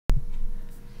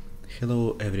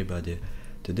Hello everybody,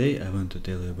 today I want to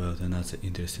tell you about another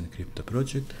interesting crypto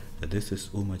project. This is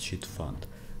Chit Fund.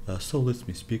 So let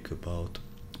me speak about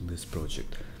this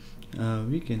project.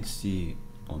 We can see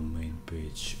on main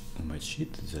page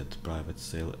Chit that private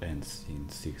sale ends in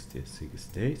 66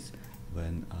 days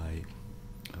when I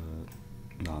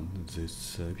done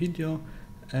this video,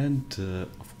 and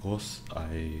of course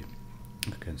I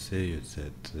can say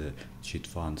that Chit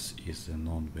Funds is a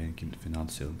non-banking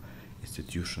financial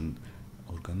institution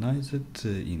organized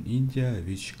in India,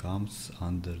 which comes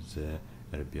under the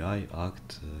RBI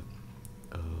Act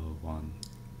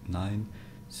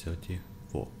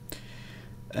 1934.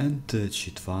 And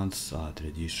Chit funds are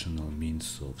traditional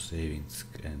means of savings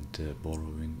and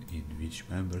borrowing in which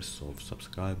members of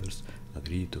subscribers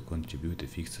agree to contribute a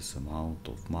fixed amount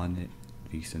of money,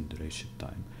 fixed duration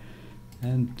time.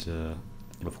 And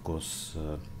of course,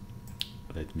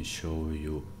 let me show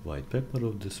you white paper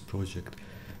of this project.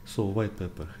 So white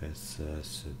paper has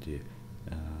 30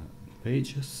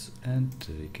 pages, and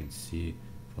you can see,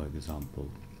 for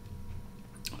example,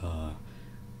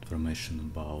 information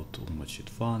about Chit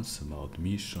funds, about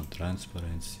mission,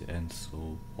 transparency, and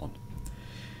so on.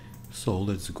 So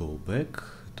let's go back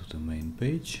to the main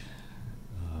page.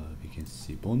 We can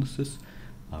see bonuses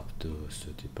up to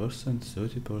 30%,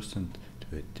 30%,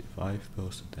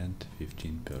 25%, and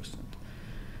 15%.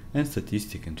 And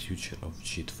statistic and future of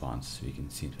Chit funds. We can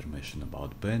see information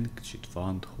about bank, Chit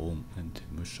fund, home, and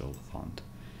mutual fund.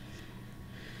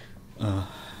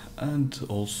 And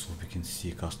also we can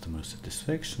see customer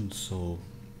satisfaction. So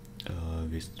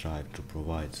we strive to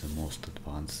provide the most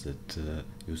advanced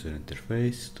user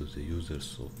interface to the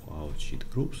users of our Chit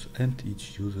groups, and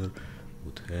each user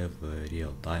would have a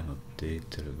real-time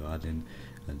update regarding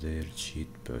their Chit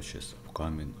purchase,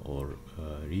 upcoming or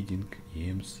reading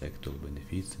EM's actual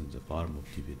benefits in the form of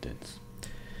dividends.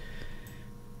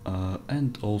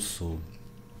 And also you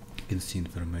can see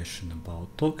information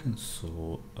about tokens.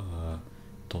 So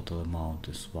total amount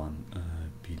is 1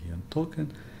 billion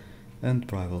token, and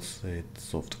private sale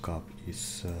soft cap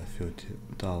is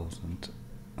 $30,000,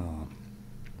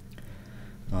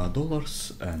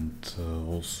 and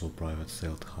also private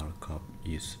sale hard cap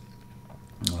is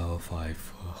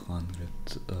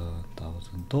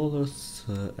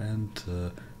 $500,000, and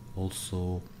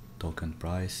also token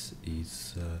price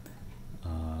is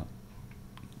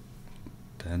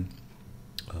 10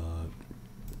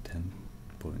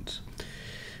 points.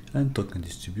 And token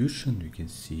distribution, we can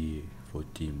see for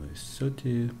team is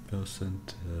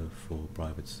 30%, for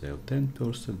private sale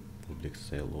 10%, public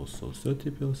sale also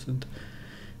 30%,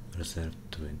 reserve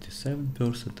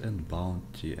 27%, and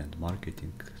bounty and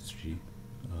marketing 3%.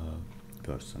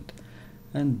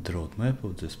 And the roadmap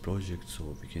of this project,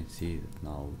 so we can see that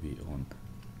now we on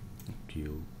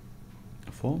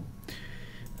Q4.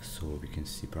 So we can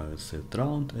see private sale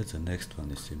round, and the next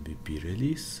one is MVP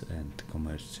release and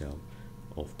commercial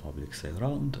of public sale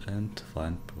round and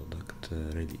final product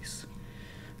release.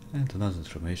 And another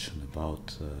information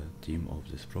about team of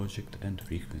this project and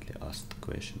frequently asked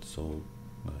questions. So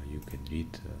you can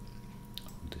read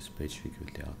on this page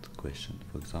frequently asked question,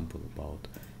 for example about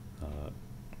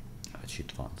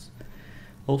Chit funds.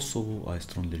 Also, I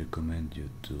strongly recommend you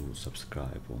to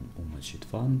subscribe on Chit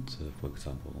Fund, for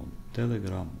example on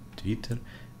Telegram, Twitter,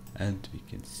 and we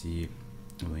can see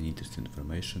many interesting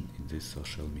information in this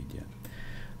social media.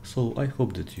 So I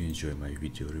hope that you enjoy my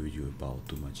video review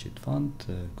about Chit Fund.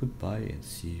 Goodbye and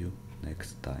see you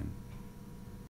next time.